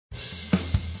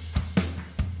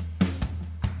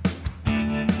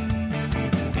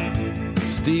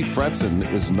Steve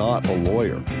Fretzin is not a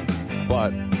lawyer, but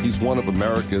he's one of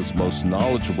America's most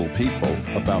knowledgeable people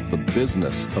about the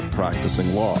business of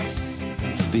practicing law.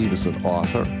 Steve is an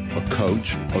author, a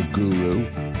coach, a guru,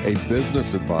 a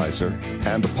business advisor,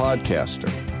 and a podcaster.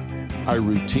 I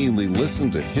routinely listen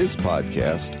to his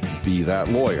podcast, Be That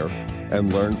Lawyer,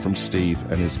 and learn from Steve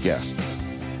and his guests.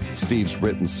 Steve's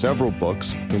written several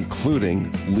books,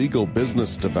 including Legal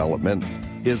Business Development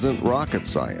Isn't Rocket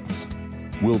Science.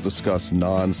 We'll discuss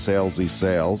non-salesy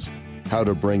sales, how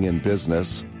to bring in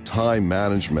business, time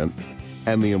management,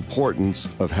 and the importance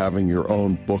of having your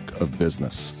own book of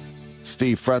business.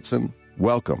 Steve Fretzin,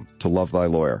 welcome to Love Thy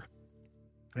Lawyer.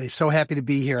 Hey, so happy to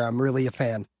be here. I'm really a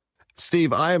fan.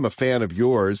 Steve, I am a fan of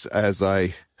yours. As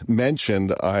I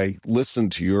mentioned, I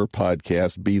listen to your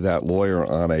podcast, Be That Lawyer,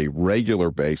 on a regular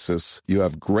basis. You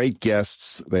have great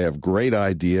guests. They have great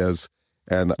ideas.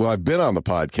 And, well, I've been on the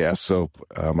podcast, so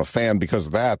I'm a fan because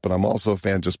of that, but I'm also a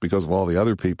fan just because of all the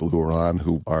other people who are on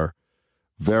who are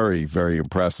very, very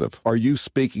impressive. Are you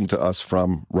speaking to us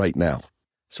from right now?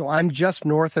 So I'm just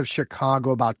north of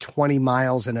Chicago, about 20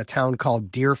 miles in a town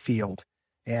called Deerfield.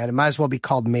 And it might as well be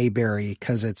called Mayberry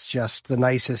because it's just the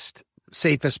nicest,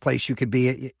 safest place you could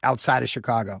be outside of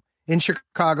Chicago. In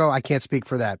Chicago, I can't speak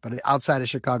for that, but outside of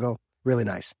Chicago, really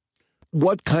nice.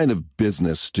 What kind of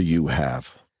business do you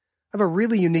have? I have a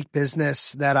really unique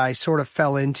business that I sort of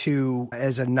fell into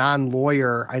as a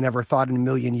non-lawyer. I never thought in a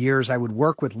million years I would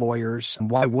work with lawyers.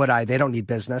 Why would I? They don't need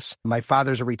business. My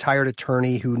father's a retired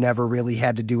attorney who never really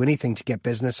had to do anything to get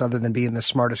business other than being the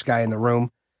smartest guy in the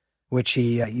room, which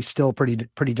he's still pretty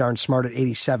darn smart at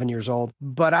 87 years old.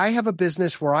 But I have a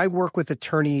business where I work with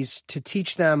attorneys to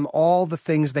teach them all the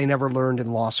things they never learned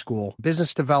in law school: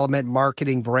 business development,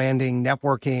 marketing, branding,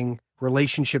 networking,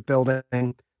 relationship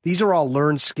building. These are all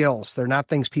learned skills. They're not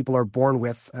things people are born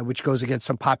with, which goes against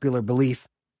some popular belief.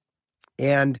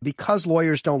 And because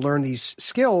lawyers don't learn these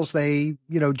skills, they,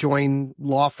 join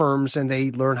law firms and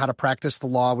they learn how to practice the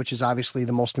law, which is obviously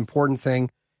the most important thing.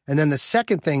 And then the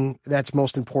second thing that's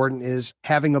most important is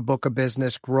having a book of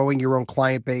business, growing your own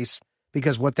client base,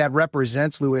 because what that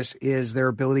represents, Louis, is their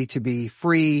ability to be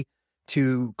free,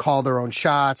 to call their own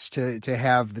shots, to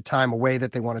have the time away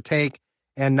that they want to take,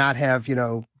 and not have,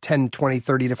 10, 20,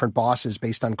 30 different bosses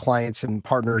based on clients and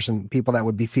partners and people that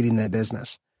would be feeding their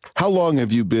business. How long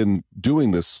have you been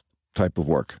doing this type of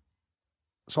work?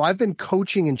 So I've been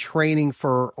coaching and training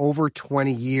for over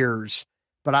 20 years,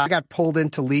 but I got pulled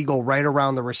into legal right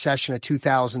around the recession of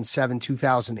 2007,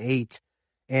 2008,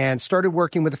 and started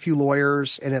working with a few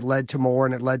lawyers, and it led to more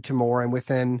and it led to more. And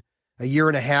within a year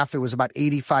and a half, it was about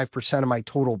 85% of my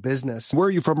total business. Where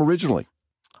are you from originally?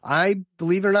 I,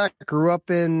 believe it or not, grew up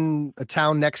in a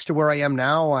town next to where I am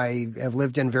now. I have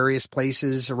lived in various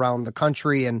places around the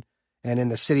country and in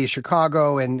the city of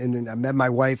Chicago, and I met my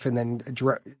wife and then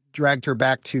dragged her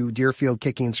back to Deerfield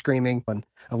kicking and screaming. And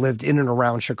I lived in and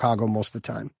around Chicago most of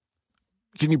the time.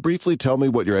 Can you briefly tell me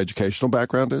what your educational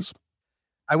background is?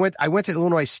 I went to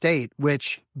Illinois State,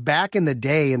 which back in the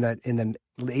day, in the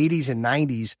 80s and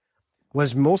 90s,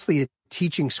 was mostly a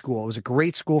teaching school. It was a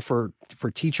great school for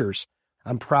teachers.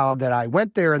 I'm proud that I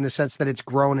went there in the sense that it's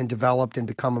grown and developed and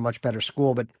become a much better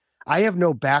school. But I have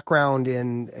no background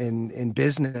in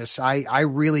business. I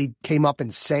really came up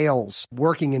in sales,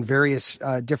 working in various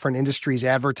different industries,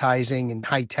 advertising and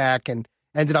high tech, and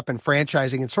ended up in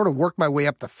franchising and sort of worked my way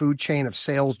up the food chain of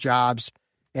sales jobs.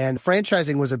 And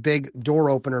franchising was a big door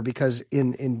opener because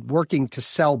in working to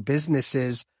sell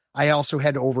businesses, I also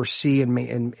had to oversee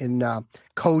and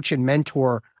coach and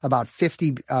mentor about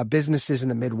 50 businesses in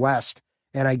the Midwest.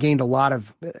 And I gained a lot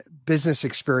of business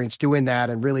experience doing that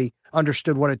and really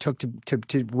understood what it took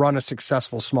to run a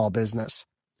successful small business.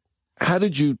 How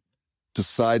did you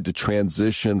decide to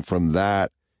transition from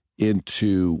that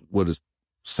into what is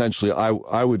essentially,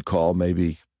 I would call,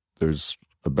 maybe there's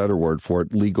a better word for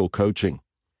it, legal coaching?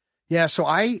 Yeah, so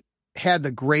I had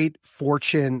the great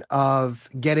fortune of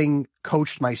getting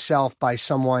coached myself by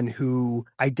someone who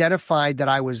identified that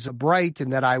I was bright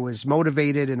and that I was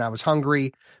motivated and I was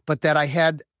hungry, but that I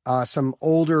had some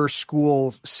older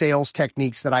school sales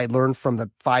techniques that I had learned from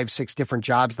the 5-6 different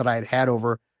jobs that I had had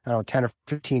over, 10 or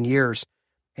 15 years.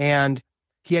 And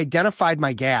he identified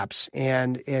my gaps,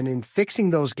 and in fixing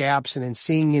those gaps and in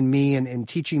seeing in me and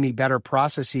teaching me better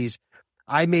processes,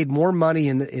 I made more money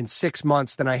in 6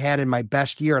 months than I had in my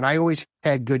best year. And I always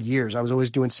had good years. I was always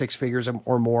doing 6 figures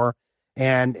or more,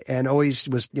 and always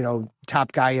was,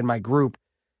 top guy in my group,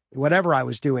 whatever I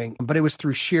was doing. But it was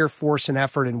through sheer force and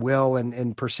effort and will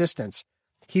and persistence.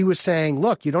 He was saying,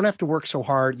 look, you don't have to work so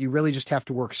hard. You really just have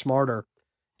to work smarter.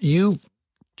 You've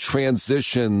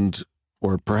transitioned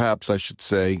or perhaps I should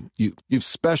say, you've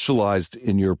specialized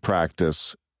in your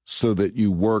practice so that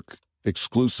you work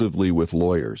exclusively with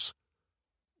lawyers.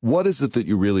 What is it that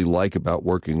you really like about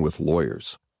working with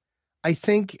lawyers? I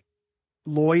think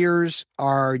lawyers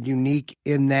are unique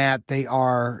in that they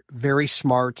are very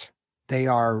smart. They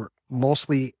are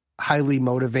mostly highly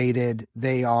motivated.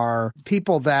 They are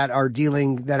people that are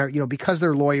because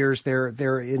they're lawyers,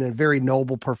 they're in a very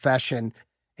noble profession.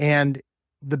 And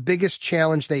the biggest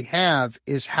challenge they have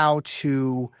is how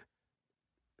to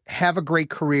have a great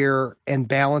career and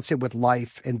balance it with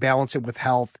life and balance it with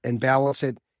health and balance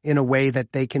it in a way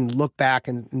that they can look back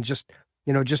and just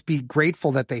be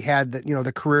grateful that they had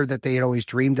the career that they had always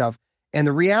dreamed of. And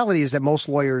the reality is that most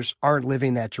lawyers aren't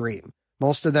living that dream.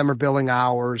 Most of them are billing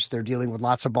hours. They're dealing with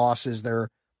lots of bosses. They're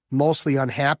mostly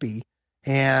unhappy.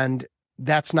 And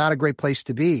that's not a great place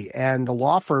to be. And the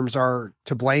law firms are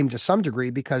to blame to some degree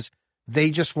because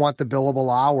they just want the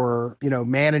billable hour,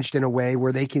 managed in a way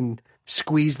where they can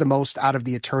squeeze the most out of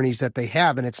the attorneys that they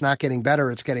have. And it's not getting better.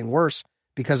 It's getting worse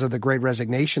because of the great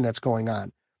resignation that's going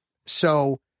on.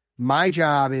 So my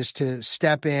job is to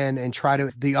step in and try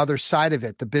to the other side of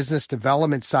it, the business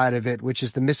development side of it, which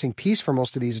is the missing piece for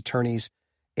most of these attorneys.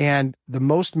 And the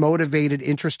most motivated,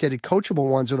 interested, and coachable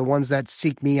ones are the ones that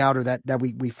seek me out or that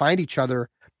we find each other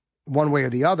one way or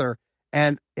the other.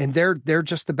 And they're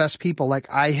just the best people. Like,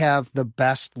 I have the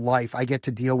best life. I get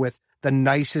to deal with the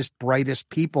nicest, brightest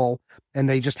people, and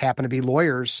they just happen to be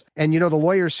lawyers. And the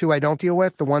lawyers who I don't deal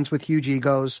with, the ones with huge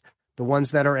egos, the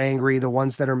ones that are angry, the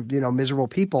ones that are, miserable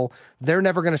people, they're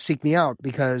never going to seek me out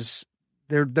because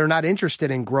they're not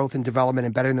interested in growth and development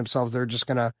and bettering themselves. They're just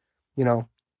going to,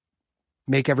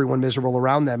 make everyone miserable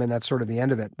around them. And that's sort of the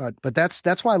end of it. But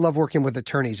that's why I love working with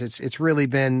attorneys. It's really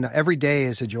been, every day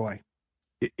is a joy.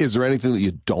 Is there anything that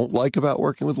you don't like about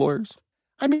working with lawyers?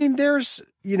 I mean, there's,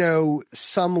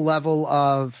 some level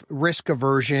of risk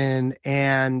aversion,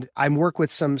 and I work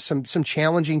with some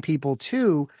challenging people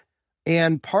too.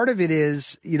 And part of it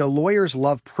is, lawyers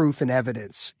love proof and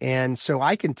evidence. And so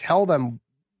I can tell them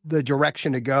the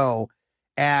direction to go,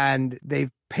 and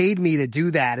they've paid me to do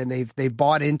that. And they've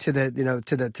bought into the,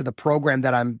 to the program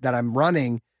that I'm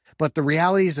running. But the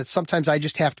reality is that sometimes I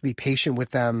just have to be patient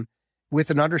with them, with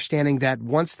an understanding that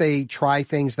once they try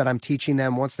things that I'm teaching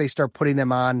them, once they start putting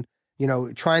them on,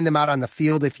 trying them out on the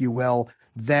field, if you will,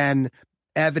 then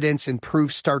evidence and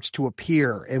proof starts to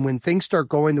appear. And when things start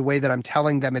going the way that I'm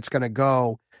telling them it's going to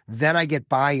go, then I get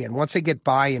buy-in. Once I get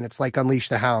buy-in, it's like unleash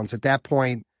the hounds. At that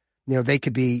point, they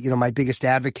could be, my biggest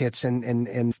advocates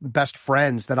and best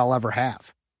friends that I'll ever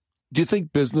have. Do you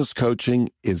think business coaching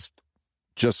is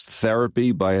just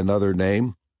therapy by another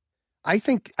name? I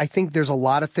think there's a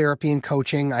lot of therapy and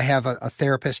coaching. I have a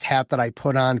therapist hat that I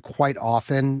put on quite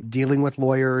often, dealing with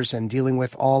lawyers and dealing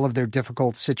with all of their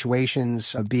difficult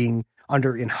situations of being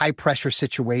in high pressure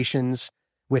situations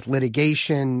with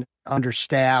litigation,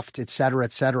 understaffed, et cetera,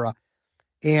 et cetera.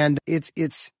 And it's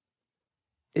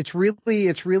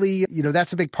really,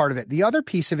 that's a big part of it. The other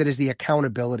piece of it is the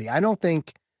accountability. I don't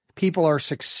think people are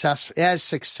as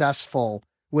successful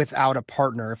without a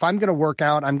partner. If I'm going to work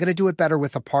out, I'm going to do it better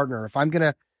with a partner. If I'm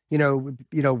going to,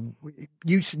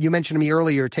 you mentioned to me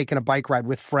earlier, taking a bike ride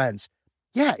with friends.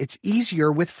 Yeah, it's easier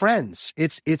with friends.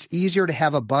 It's easier to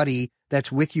have a buddy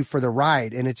that's with you for the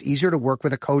ride. And it's easier to work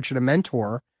with a coach and a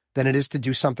mentor than it is to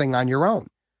do something on your own.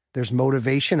 There's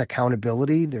motivation,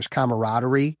 accountability, there's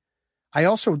camaraderie. I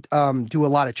also do a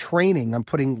lot of training. I'm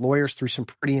putting lawyers through some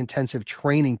pretty intensive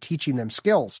training, teaching them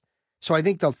skills. So I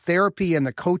think the therapy and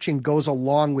the coaching goes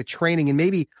along with training. And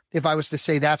maybe if I was to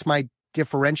say that's my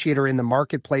differentiator in the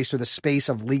marketplace or the space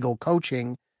of legal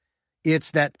coaching,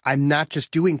 it's that I'm not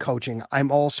just doing coaching.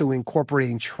 I'm also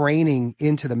incorporating training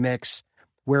into the mix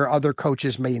where other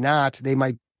coaches may not. They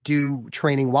might do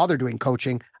training while they're doing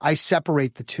coaching. I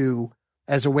separate the two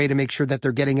as a way to make sure that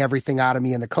they're getting everything out of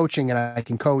me in the coaching and I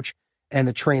can coach, and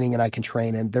the training and I can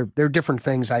train. And they're different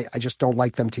things. I just don't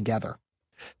like them together.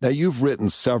 Now, you've written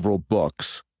several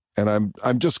books, and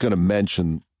I'm just going to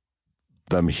mention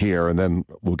them here, and then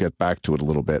we'll get back to it a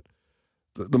little bit.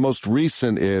 The most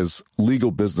recent is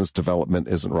Legal Business Development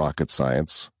Isn't Rocket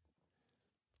Science.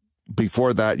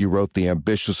 Before that, you wrote The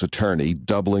Ambitious Attorney,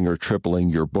 Doubling or Tripling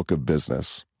Your Book of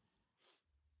Business,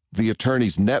 The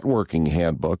Attorney's Networking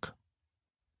Handbook,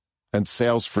 and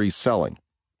Sales-Free Selling.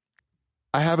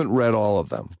 I haven't read all of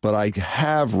them, but I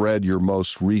have read your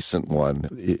most recent one,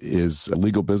 is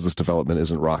Legal Business Development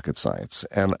Isn't Rocket Science.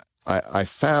 And I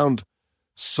found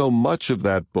so much of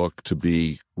that book to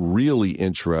be really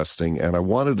interesting, and I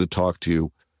wanted to talk to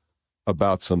you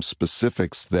about some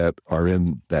specifics that are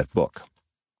in that book.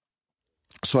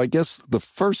 So I guess the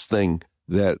first thing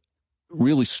that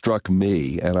really struck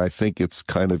me, and I think it's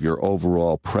kind of your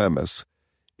overall premise,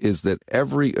 is that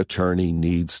every attorney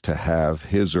needs to have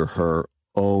his or her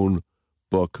own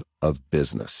book of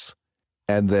business,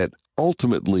 and that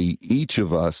ultimately each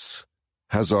of us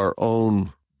has our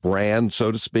own brand,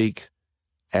 so to speak,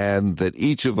 and that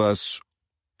each of us,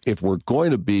 if we're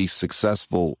going to be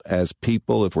successful as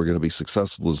people, if we're going to be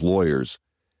successful as lawyers,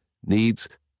 needs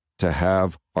to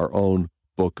have our own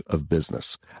book of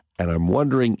business. And I'm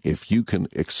wondering if you can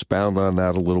expound on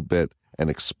that a little bit and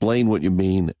explain what you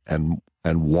mean and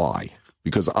why,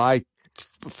 because I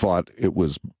thought it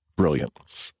was brilliant.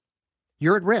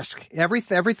 You're at risk.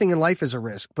 Everything in life is a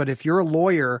risk. But if you're a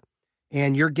lawyer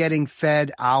and you're getting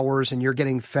fed hours and you're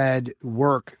getting fed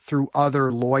work through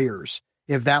other lawyers,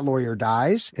 if that lawyer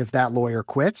dies, if that lawyer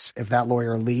quits, if that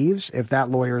lawyer leaves, if that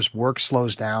lawyer's work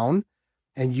slows down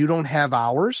and you don't have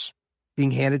hours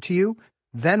being handed to you,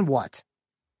 then what?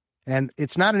 And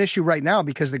it's not an issue right now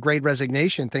because the Great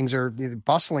Resignation, things are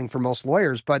bustling for most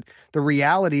lawyers. But the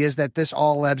reality is that this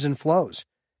all ebbs and flows.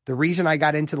 The reason I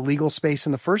got into the legal space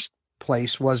in the first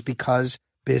place was because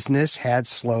business had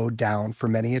slowed down for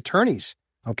many attorneys.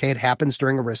 Okay, it happens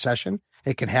during a recession.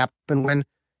 It can happen when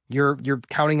you're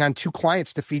counting on 2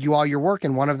 clients to feed you all your work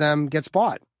and one of them gets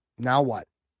bought. Now what?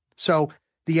 So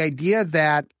the idea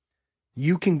that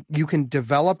you can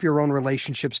develop your own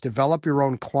relationships, develop your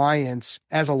own clients.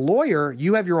 As a lawyer,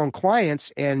 you have your own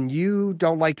clients and you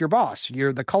don't like your boss.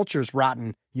 The culture's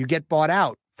rotten. You get bought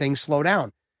out. Things slow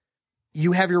down.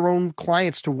 You have your own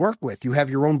clients to work with. You have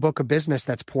your own book of business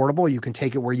that's portable. You can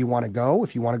take it where you want to go.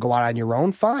 If you want to go out on your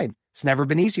own, fine. It's never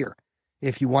been easier.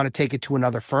 If you want to take it to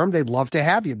another firm, they'd love to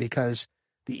have you because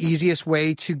the easiest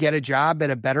way to get a job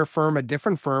at a better firm, a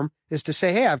different firm, is to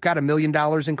say, hey, I've got $1 million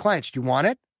in clients. Do you want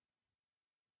it?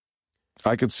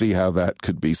 I could see how that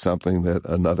could be something that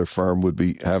another firm would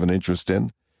have an interest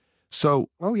in. So,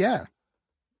 oh yeah,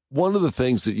 one of the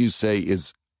things that you say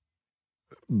is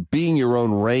being your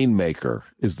own rainmaker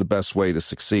is the best way to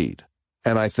succeed.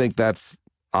 And I think that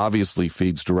obviously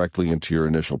feeds directly into your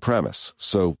initial premise.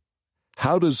 So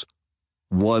how does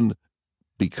one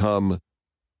become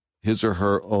his or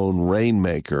her own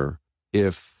rainmaker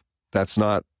if that's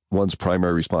not one's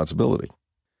primary responsibility?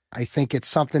 I think it's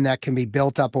something that can be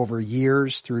built up over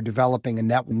years through developing a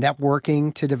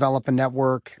networking to develop a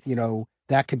network.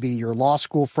 That could be your law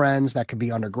school friends. That could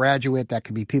be undergraduate. That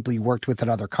could be people you worked with at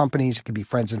other companies. It could be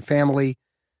friends and family.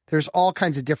 There's all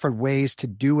kinds of different ways to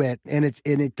do it. And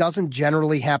it doesn't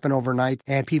generally happen overnight.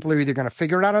 And people are either going to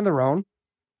figure it out on their own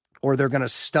or they're going to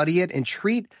study it and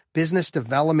treat business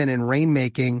development and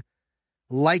rainmaking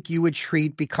like you would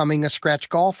treat becoming a scratch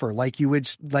golfer, like you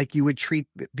would treat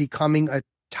becoming a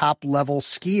top level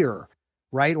skier,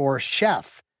 right? Or a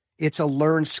chef. It's a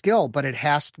learned skill, but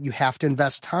you have to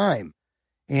invest time.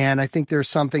 And I think there's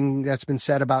something that's been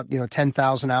said about,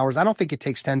 10,000 hours. I don't think it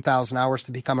takes 10,000 hours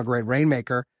to become a great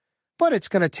rainmaker, but it's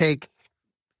going to take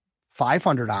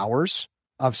 500 hours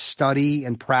of study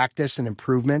and practice and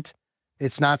improvement.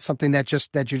 It's not something that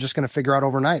you're just going to figure out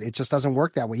overnight. It just doesn't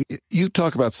work that way. You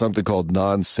talk about something called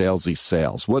non-salesy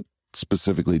sales. What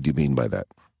specifically do you mean by that?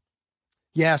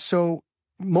 Yeah, so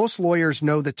most lawyers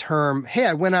know the term, hey,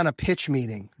 I went on a pitch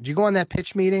meeting. Did you go on that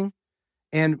pitch meeting?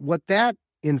 And what that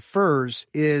infers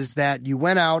is that you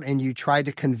went out and you tried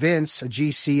to convince a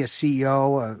GC, a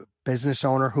CEO, a business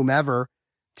owner, whomever,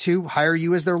 to hire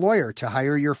you as their lawyer, to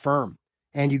hire your firm.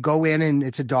 And you go in and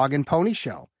it's a dog and pony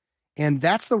show. And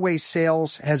that's the way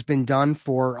sales has been done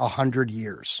for 100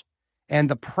 years. And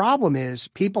the problem is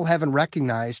people haven't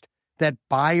recognized that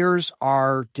buyers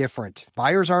are different.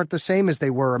 Buyers aren't the same as they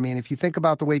were. I mean, if you think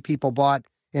about the way people bought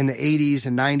in the 80s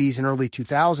and 90s and early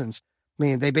 2000s,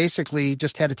 they basically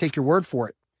just had to take your word for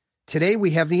it. Today,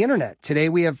 we have the internet. Today,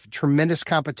 we have tremendous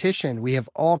competition. We have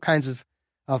all kinds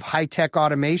of high-tech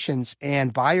automations,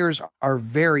 and buyers are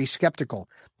very skeptical.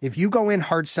 If you go in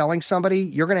hard selling somebody,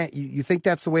 you think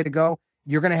that's the way to go,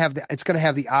 it's going to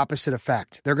have the opposite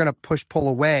effect. They're going to pull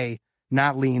away,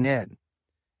 not lean in.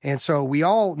 And so we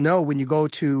all know when you go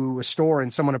to a store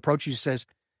and someone approaches you and says,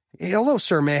 hello,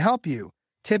 sir, may I help you?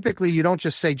 Typically, you don't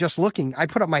just say, just looking. I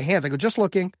put up my hands. I go, just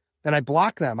looking. Then I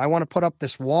block them. I want to put up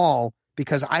this wall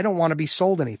because I don't want to be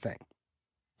sold anything.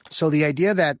 So the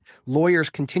idea that lawyers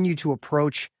continue to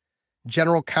approach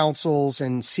general counsels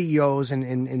and CEOs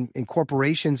and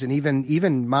corporations and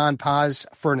even ma and pa's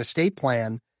for an estate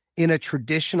plan in a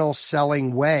traditional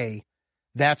selling way,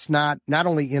 that's not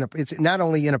only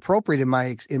inappropriate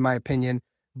in my opinion,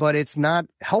 but it's not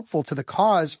helpful to the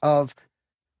cause of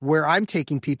where I'm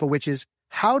taking people, which is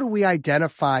how do we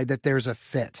identify that there's a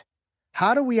fit?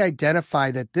 How do we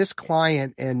identify that this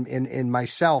client and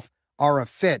myself are a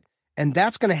fit? And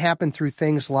that's going to happen through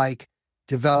things like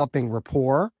developing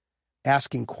rapport,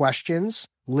 asking questions,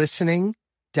 listening,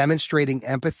 demonstrating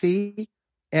empathy,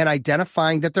 and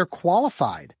identifying that they're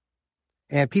qualified.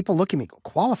 And people look at me,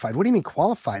 qualified? What do you mean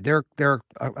qualified? They're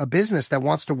a business that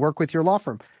wants to work with your law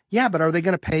firm. Yeah, but are they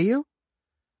going to pay you?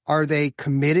 Are they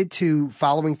committed to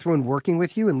following through and working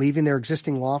with you and leaving their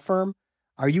existing law firm?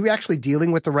 Are you actually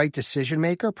dealing with the right decision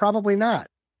maker? Probably not.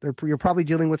 You're probably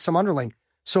dealing with some underling.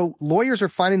 So lawyers are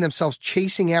finding themselves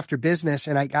chasing after business,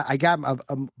 and I got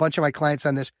a bunch of my clients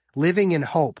on this, living in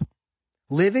hope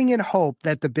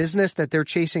that the business that they're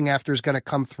chasing after is going to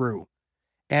come through.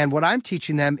 And what I'm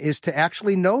teaching them is to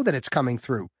actually know that it's coming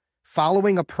through,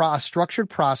 following a structured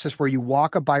process where you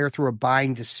walk a buyer through a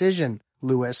buying decision,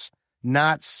 Lewis,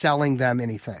 not selling them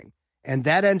anything. And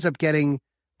that ends up getting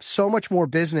so much more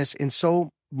business in so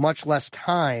much less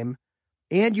time,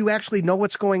 and you actually know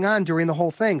what's going on during the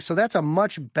whole thing. So that's a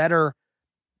much better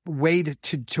way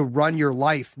to run your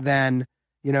life than,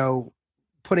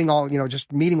 putting all,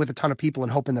 just meeting with a ton of people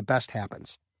and hoping the best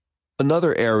happens.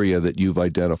 Another area that you've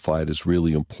identified is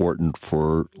really important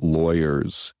for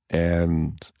lawyers,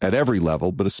 and at every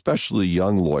level, but especially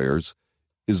young lawyers,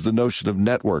 is the notion of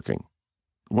networking.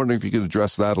 I'm wondering if you could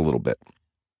address that a little bit.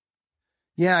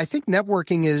 Yeah, I think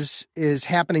networking is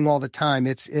happening all the time.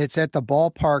 It's at the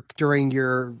ballpark during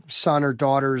your son or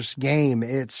daughter's game.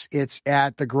 It's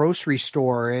at the grocery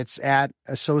store. It's at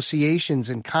associations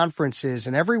and conferences,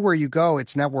 and everywhere you go,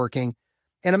 it's networking.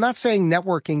 And I'm not saying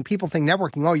networking, people think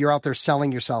networking, oh, you're out there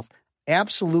selling yourself.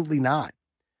 Absolutely not.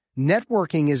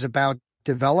 Networking is about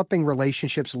developing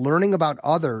relationships, learning about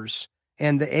others.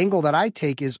 And the angle that I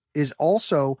take is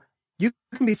also, you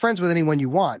can be friends with anyone you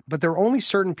want, but there are only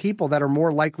certain people that are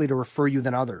more likely to refer you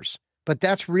than others. But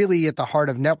that's really at the heart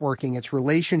of networking. It's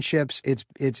relationships.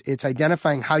 It's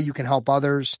identifying how you can help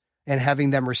others and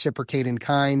having them reciprocate in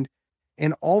kind.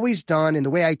 And always done, and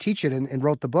the way I teach it and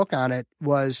wrote the book on it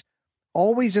was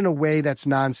always in a way that's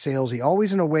non-salesy,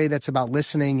 always in a way that's about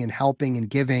listening and helping and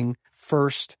giving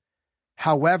first.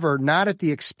 However, not at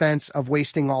the expense of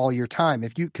wasting all your time.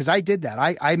 Because I did that.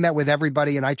 I met with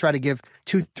everybody and I try to give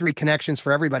 2-3 connections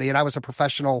for everybody. And I was a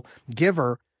professional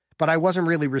giver, but I wasn't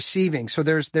really receiving. So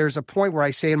there's a point where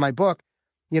I say in my book,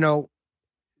 I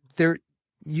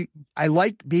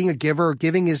like being a giver.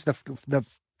 Giving is the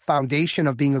foundation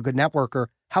of being a good networker.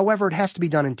 However, it has to be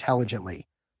done intelligently.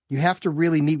 You have to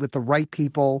really meet with the right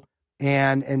people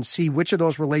and see which of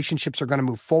those relationships are going to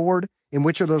move forward and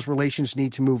which of those relations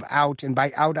need to move out. And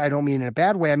by out, I don't mean in a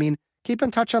bad way. I mean, keep in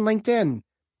touch on LinkedIn,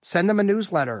 send them a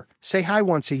newsletter, say hi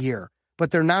once a year,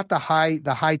 but they're not the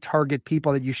high target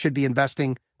people that you should be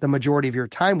investing the majority of your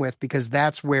time with, because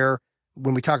that's where,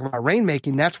 when we talk about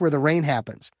rainmaking, that's where the rain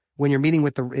happens. When you're meeting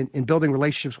with in building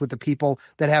relationships with the people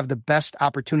that have the best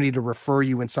opportunity to refer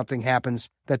you when something happens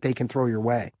that they can throw your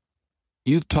way.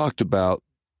 You've talked about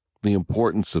the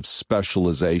importance of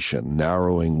specialization,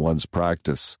 narrowing one's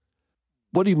practice.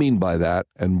 What do you mean by that,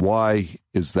 and why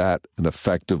is that an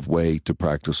effective way to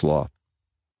practice law?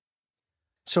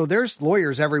 So there's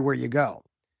lawyers everywhere you go.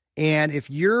 And if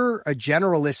you're a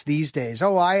generalist these days,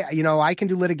 I can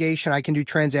do litigation, I can do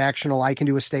transactional, I can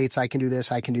do estates, I can do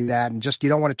this, I can do that, and just you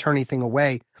don't want to turn anything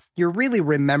away, you're really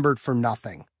remembered for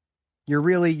nothing. You're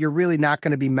really not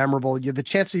going to be memorable. The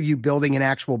chance of you building an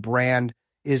actual brand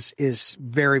is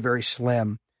very, very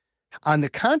slim. On the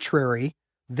contrary,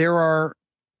 there are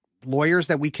lawyers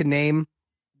that we can name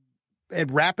at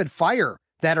rapid fire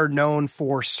that are known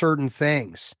for certain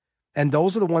things. And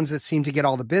those are the ones that seem to get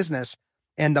all the business.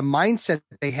 And the mindset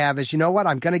they have is, you know what,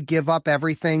 I'm going to give up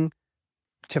everything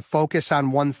to focus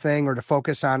on one thing or to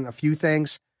focus on a few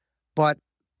things. But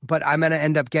I'm going to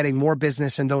end up getting more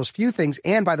business in those few things.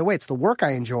 And by the way, it's the work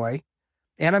I enjoy,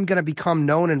 and I'm going to become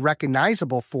known and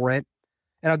recognizable for it.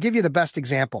 And I'll give you the best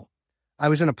example. I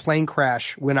was in a plane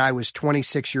crash when I was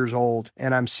 26 years old,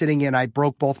 and I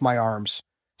broke both my arms.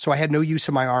 So I had no use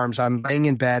of my arms. I'm laying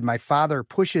in bed. My father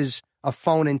pushes a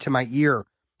phone into my ear.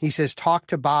 He says, talk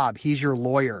to Bob. He's your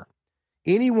lawyer.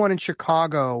 Anyone in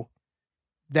Chicago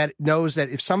that knows that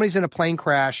if somebody's in a plane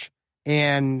crash,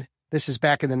 and this is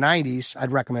back in the 90s,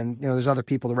 I'd recommend, there's other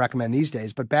people to recommend these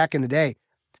days, but back in the day,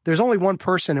 there's only one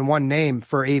person and one name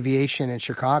for aviation in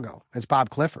Chicago. It's Bob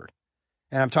Clifford.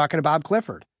 And I'm talking to Bob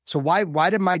Clifford. So why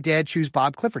did my dad choose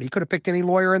Bob Clifford? He could have picked any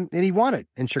lawyer that he wanted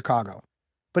in Chicago.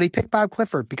 But he picked Bob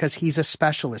Clifford because he's a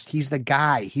specialist. He's the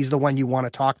guy. He's the one you want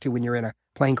to talk to when you're in a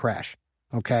plane crash.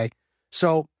 Okay?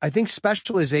 So I think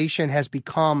specialization has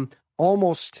become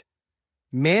almost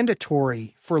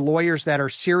mandatory for lawyers that are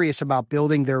serious about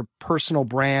building their personal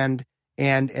brand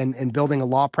and building a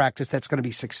law practice that's going to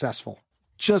be successful.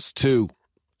 Just to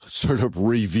sort of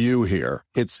review here.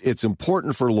 It's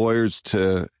important for lawyers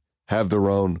to have their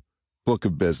own book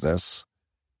of business.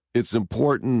 It's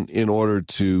important in order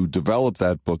to develop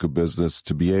that book of business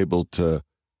to be able to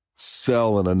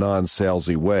sell in a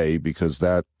non-salesy way, because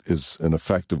that is an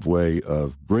effective way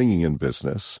of bringing in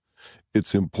business.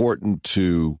 It's important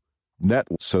to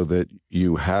network so that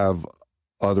you have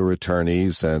other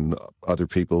attorneys and other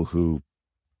people who,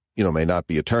 may not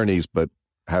be attorneys, but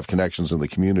have connections in the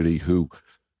community who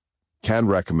can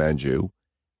recommend you,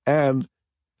 and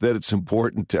that it's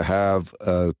important to have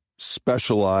a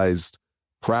specialized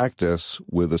practice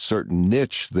with a certain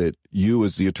niche that you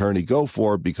as the attorney go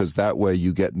for, because that way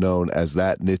you get known as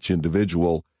that niche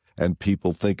individual and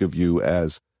people think of you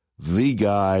as the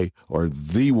guy or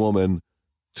the woman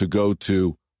to go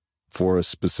to for a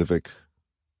specific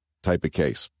type of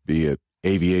case, be it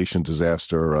aviation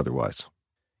disaster or otherwise.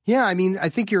 Yeah, I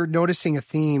think you're noticing a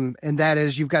theme, and that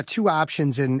is you've got two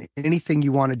options in anything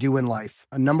you want to do in life.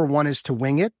 Number one is to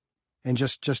wing it and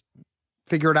just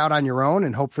figure it out on your own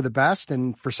and hope for the best.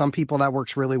 And for some people, that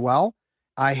works really well.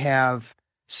 I have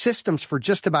systems for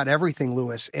just about everything,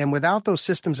 Louis. And without those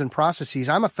systems and processes,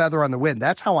 I'm a feather on the wind.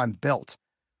 That's how I'm built,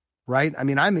 right?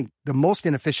 I'm the most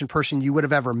inefficient person you would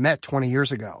have ever met 20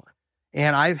 years ago.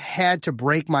 And I've had to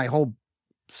break my whole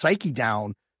psyche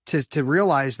down to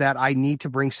realize that I need to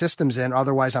bring systems in.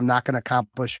 Otherwise, I'm not going to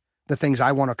accomplish the things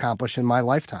I want to accomplish in my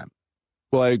lifetime.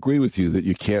 Well, I agree with you that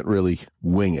you can't really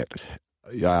wing it.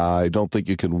 I don't think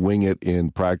you can wing it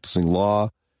in practicing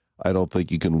law. I don't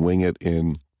think you can wing it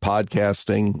in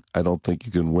podcasting. I don't think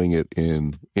you can wing it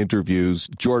in interviews.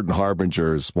 Jordan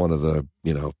Harbinger is one of the,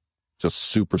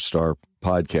 just superstar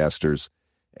podcasters.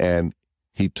 And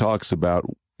he talks about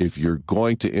if you're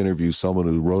going to interview someone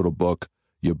who wrote a book,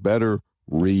 you better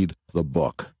read the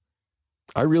book.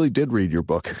 I really did read your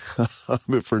book,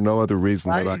 but for no other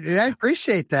reason than I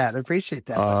appreciate that.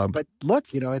 But look,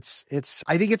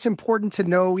 I think it's important to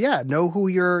know who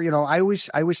you're, I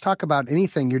always talk about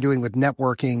anything you're doing with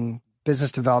networking,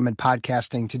 business development,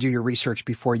 podcasting, to do your research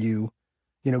before you,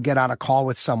 get on a call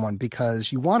with someone,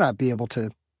 because you want to be able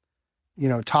to,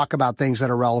 talk about things that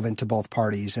are relevant to both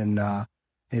parties. And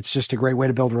it's just a great way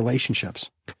to build relationships.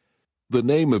 The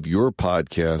name of your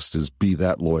podcast is Be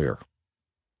That Lawyer.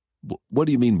 What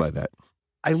do you mean by that?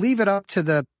 I leave it up to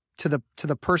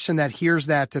the person that hears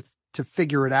that to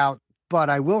figure it out. But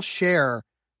I will share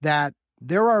that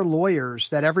there are lawyers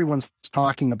that everyone's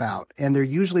talking about, and they're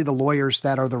usually the lawyers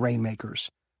that are the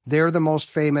rainmakers. They're the most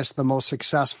famous, the most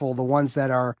successful, the ones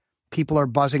that people are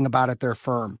buzzing about at their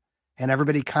firm. And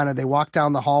everybody they walk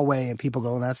down the hallway and people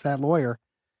go, that's that lawyer.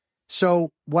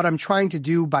 So what I'm trying to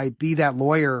do by Be That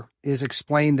Lawyer is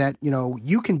explain that,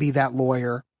 you can be that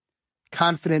lawyer,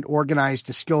 confident, organized,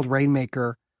 a skilled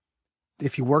rainmaker.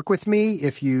 If you work with me,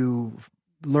 if you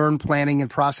learn planning and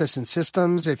process and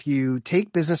systems, if you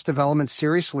take business development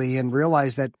seriously and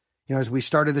realize that, as we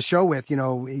started the show with,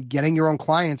 getting your own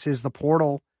clients is the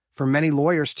portal for many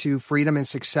lawyers to freedom and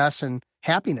success and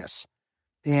happiness.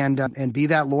 And Be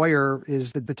That Lawyer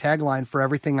is the tagline for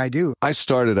everything I do. I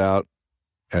started out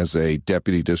as a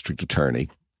deputy district attorney,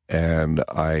 and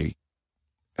I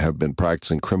have been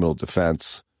practicing criminal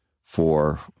defense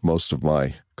for most of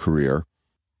my career.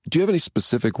 Do you have any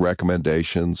specific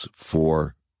recommendations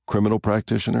for criminal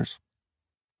practitioners?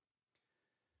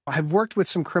 I've worked with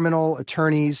some criminal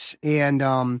attorneys,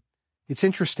 and it's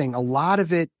interesting. A lot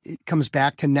of it comes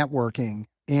back to networking.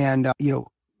 And,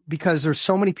 because there's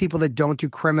so many people that don't do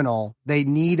criminal, they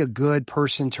need a good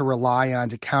person to rely on,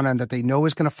 to count on, that they know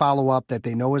is going to follow up, that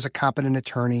they know is a competent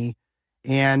attorney,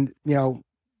 and,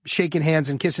 shaking hands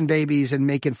and kissing babies and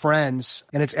making friends.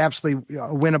 And it's absolutely a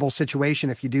winnable situation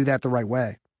if you do that the right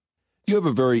way. You have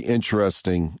a very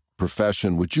interesting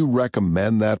profession. Would you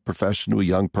recommend that profession to a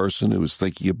young person who is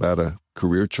thinking about a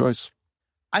career choice?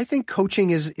 I think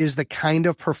coaching is the kind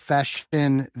of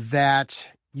profession that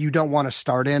you don't want to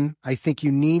start in. I think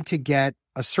you need to get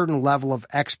a certain level of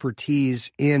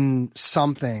expertise in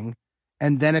something.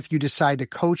 And then if you decide to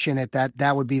coach in it,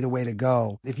 that would be the way to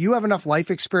go. If you have enough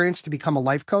life experience to become a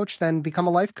life coach, then become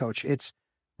a life coach. It's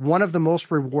one of the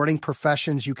most rewarding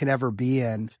professions you can ever be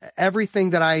in.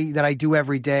 Everything that I do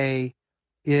every day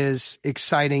is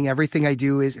exciting. Everything I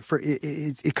do is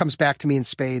it comes back to me in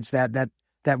spades, that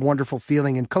wonderful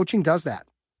feeling. And coaching does that.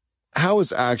 How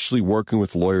is actually working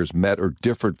with lawyers met or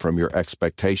different from your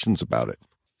expectations about it?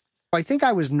 I think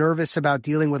I was nervous about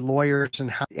dealing with lawyers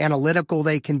and how analytical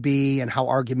they can be and how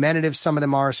argumentative some of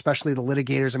them are, especially the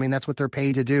litigators. I mean, that's what they're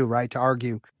paid to do, right? To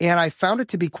argue. And I found it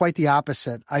to be quite the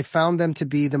opposite. I found them to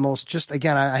be the most, just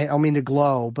again, I don't mean to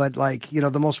glow, but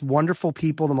the most wonderful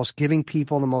people, the most giving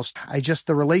people,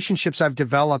 the relationships I've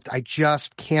developed, I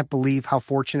just can't believe how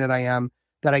fortunate I am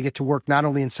that I get to work not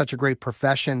only in such a great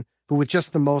profession, but with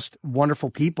just the most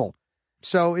wonderful people.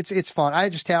 So it's fun.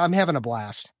 I'm having a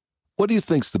blast. What do you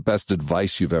think's the best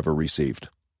advice you've ever received?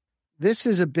 This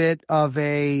is a bit of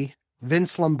a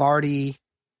Vince Lombardi,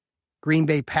 Green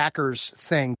Bay Packers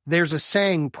thing. There's a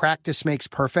saying, practice makes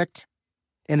perfect,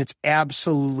 and it's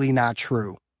absolutely not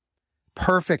true.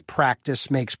 Perfect practice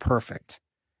makes perfect.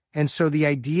 And so the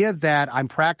idea that I'm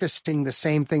practicing the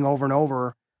same thing over and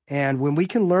over, and when we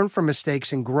can learn from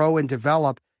mistakes and grow and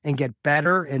develop and get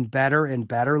better and better and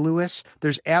better, Louis,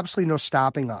 there's absolutely no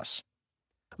stopping us.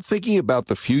 Thinking about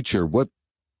the future, what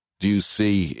do you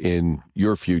see in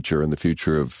your future and the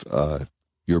future of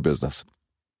your business?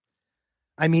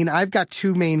 I mean, I've got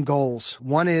two main goals.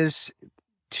 One is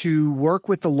to work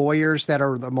with the lawyers that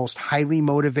are the most highly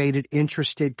motivated,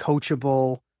 interested,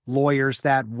 coachable lawyers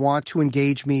that want to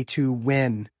engage me to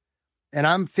win. And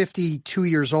I'm 52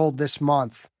 years old this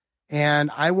month.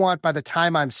 And I want, by the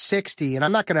time I'm 60, and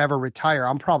I'm not going to ever retire,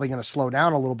 I'm probably going to slow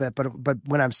down a little bit, but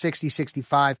when I'm 60,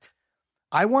 65,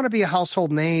 I want to be a household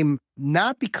name,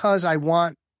 not because I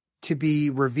want to be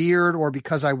revered or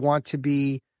because I want to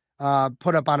be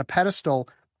put up on a pedestal.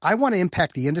 I want to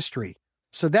impact the industry.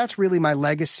 So that's really my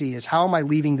legacy, is how am I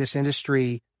leaving this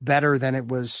industry better than it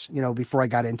was, before I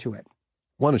got into it.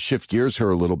 I want to shift gears here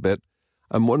a little bit.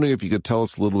 I'm wondering if you could tell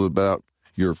us a little bit about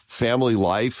your family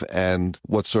life and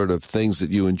what sort of things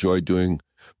that you enjoy doing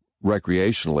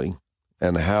recreationally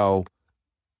and how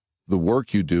the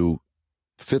work you do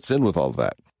fits in with all of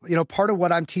that. Part of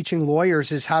what I'm teaching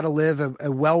lawyers is how to live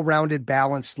a well-rounded,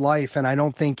 balanced life. And I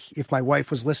don't think if my wife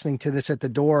was listening to this at the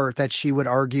door that she would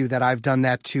argue that I've done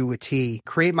that to a T.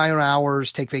 Create my own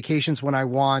hours, take vacations when I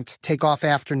want, take off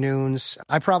afternoons.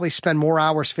 I probably spend more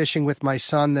hours fishing with my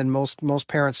son than most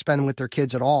parents spend with their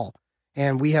kids at all.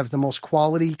 And we have the most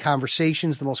quality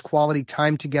conversations, the most quality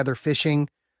time together fishing.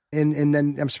 And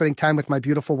then I'm spending time with my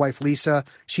beautiful wife, Lisa.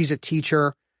 She's a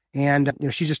teacher. And,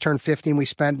 she just turned 50 and we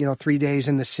spent, 3 days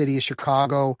in the city of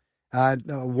Chicago, a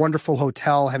wonderful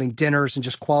hotel, having dinners and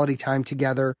just quality time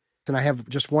together. And I have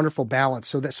just wonderful balance.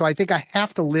 So I think I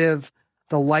have to live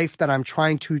the life that I'm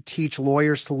trying to teach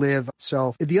lawyers to live.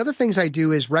 So the other things I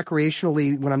do is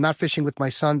recreationally, when I'm not fishing with my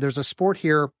son, there's a sport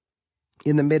here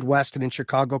in the Midwest and in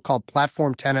Chicago called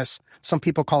platform tennis. Some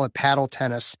people call it paddle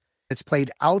tennis. It's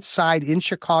played outside in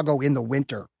Chicago in the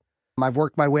winter. I've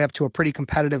worked my way up to a pretty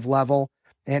competitive level.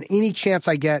 And any chance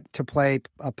I get to play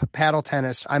paddle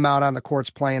tennis, I'm out on the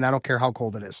courts playing. I don't care how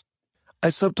cold it is.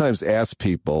 I sometimes ask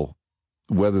people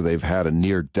whether they've had a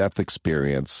near-death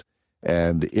experience,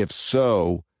 and if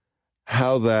so,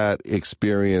 how that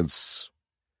experience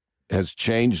has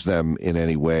changed them in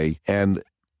any way. And,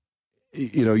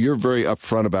 you're very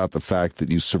upfront about the fact that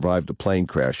you survived a plane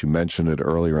crash. You mentioned it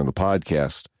earlier in the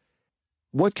podcast.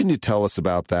 What can you tell us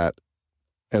about that?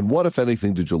 And what, if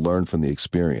anything, did you learn from the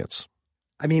experience?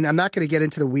 I mean, I'm not going to get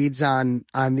into the weeds on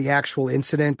the actual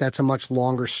incident. That's a much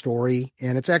longer story,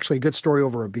 and it's actually a good story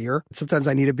over a beer. Sometimes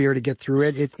I need a beer to get through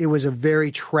it. It was a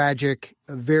very tragic,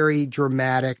 a very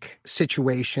dramatic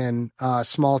situation.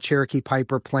 Small Cherokee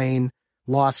Piper plane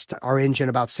lost our engine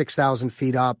about 6,000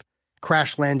 feet up,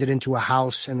 crash landed into a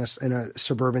house in a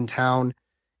suburban town.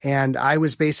 And I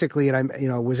was basically,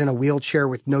 was in a wheelchair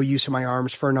with no use of my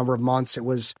arms for a number of months. It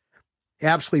was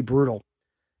absolutely brutal.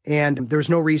 And there's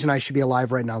no reason I should be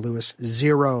alive right now, Louis.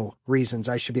 Zero reasons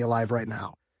I should be alive right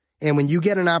now. And when you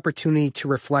get an opportunity to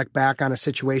reflect back on a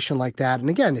situation like that, and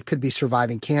again, it could be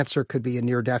surviving cancer, could be a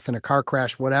near death in a car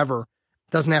crash, whatever.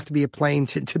 It doesn't have to be a plane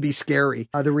to be scary.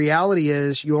 The reality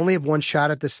is you only have one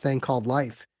shot at this thing called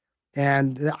life.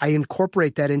 And I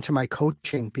incorporate that into my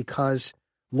coaching because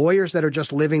lawyers that are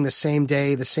just living the same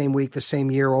day, the same week, the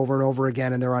same year over and over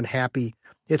again, and they're unhappy,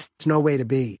 it's no way to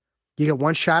be. You get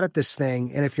one shot at this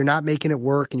thing, and if you're not making it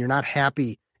work and you're not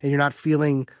happy and you're not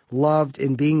feeling loved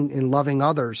and being and loving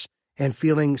others and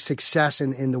feeling success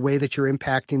in the way that you're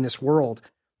impacting this world,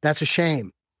 that's a shame.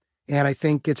 And I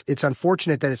think it's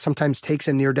unfortunate that it sometimes takes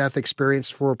a near-death experience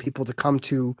for people to come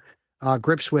to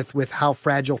grips with how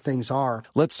fragile things are.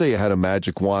 Let's say you had a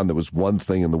magic wand. There was one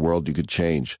thing in the world you could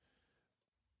change.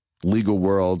 Legal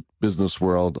world, business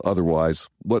world, otherwise.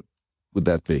 What would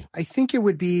that be? I think it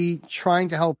would be trying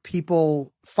to help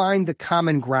people find the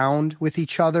common ground with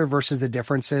each other versus the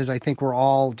differences. I think we're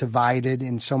all divided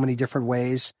in so many different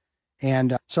ways.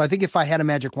 And so I think if I had a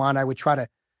magic wand, I would try to,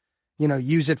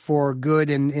 use it for good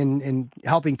in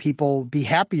helping people be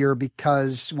happier,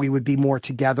 because we would be more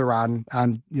together in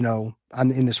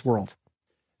this world.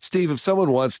 Steve, if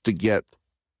someone wants to get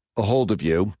a hold of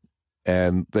you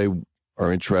and they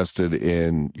are interested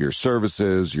in your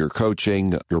services, your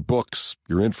coaching, your books,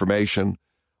 your information,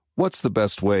 what's the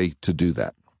best way to do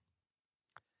that?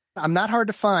 I'm not hard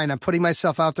to find. I'm putting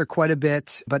myself out there quite a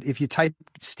bit, but if you type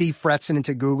Steve Fretzin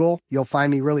into Google, you'll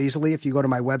find me really easily. If you go to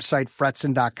my website,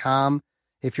 fretzin.com,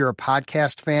 if you're a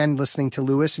podcast fan listening to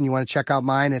Lewis and you want to check out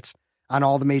mine, it's on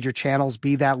all the major channels,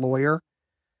 Be That Lawyer.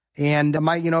 And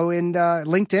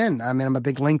LinkedIn. I'm a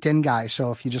big LinkedIn guy.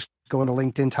 So if you just go into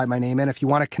LinkedIn, type my name in. If you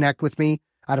want to connect with me,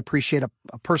 I'd appreciate a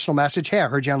personal message. Hey, I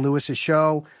heard you on Lewis's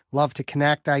show. Love to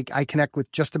connect. I connect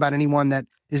with just about anyone that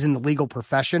is in the legal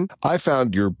profession. I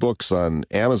found your books on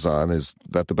Amazon. Is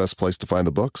that the best place to find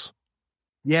the books?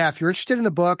 Yeah, if you're interested in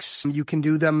the books, you can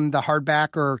do them. The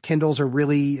hardback or Kindles are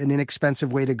really an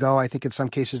inexpensive way to go. I think in some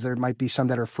cases there might be some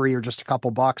that are free or just a couple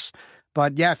bucks.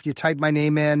 But yeah, if you type my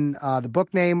name in, the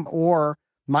book name or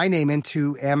my name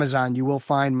into Amazon, you will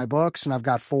find my books, and I've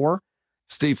got 4.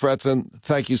 Steve Fretzin,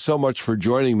 thank you so much for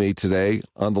joining me today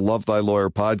on the Love Thy Lawyer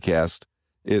podcast.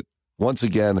 It, once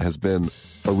again, has been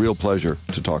a real pleasure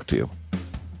to talk to you.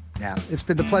 Yeah, it's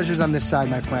been the pleasures on this side,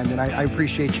 my friend, and I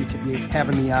appreciate you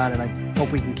having me on, and I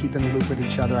hope we can keep in the loop with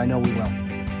each other. I know we will.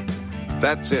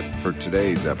 That's it for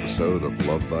today's episode of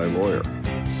Love Thy Lawyer.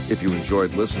 If you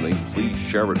enjoyed listening, please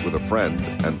share it with a friend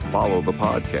and follow the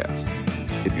podcast.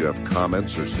 If you have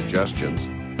comments or suggestions,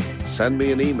 send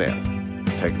me an email.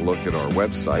 Take a look at our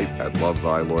website at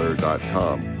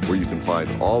lovethylawyer.com, where you can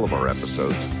find all of our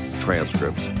episodes,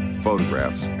 transcripts,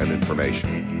 photographs, and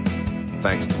information.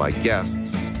 Thanks to my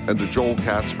guests, and to Joel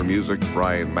Katz for music,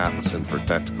 Bryan Matheson for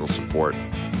technical support,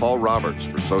 Paul Roberts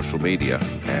for social media,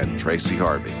 and Tracy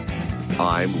Harvey.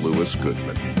 I'm Lewis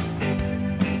Goodman.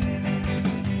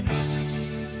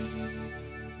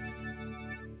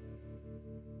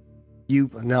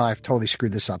 No, I've totally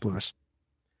screwed this up, Lewis.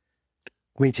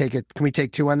 Can we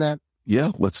take 2 on that?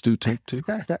 Yeah, let's do take 2.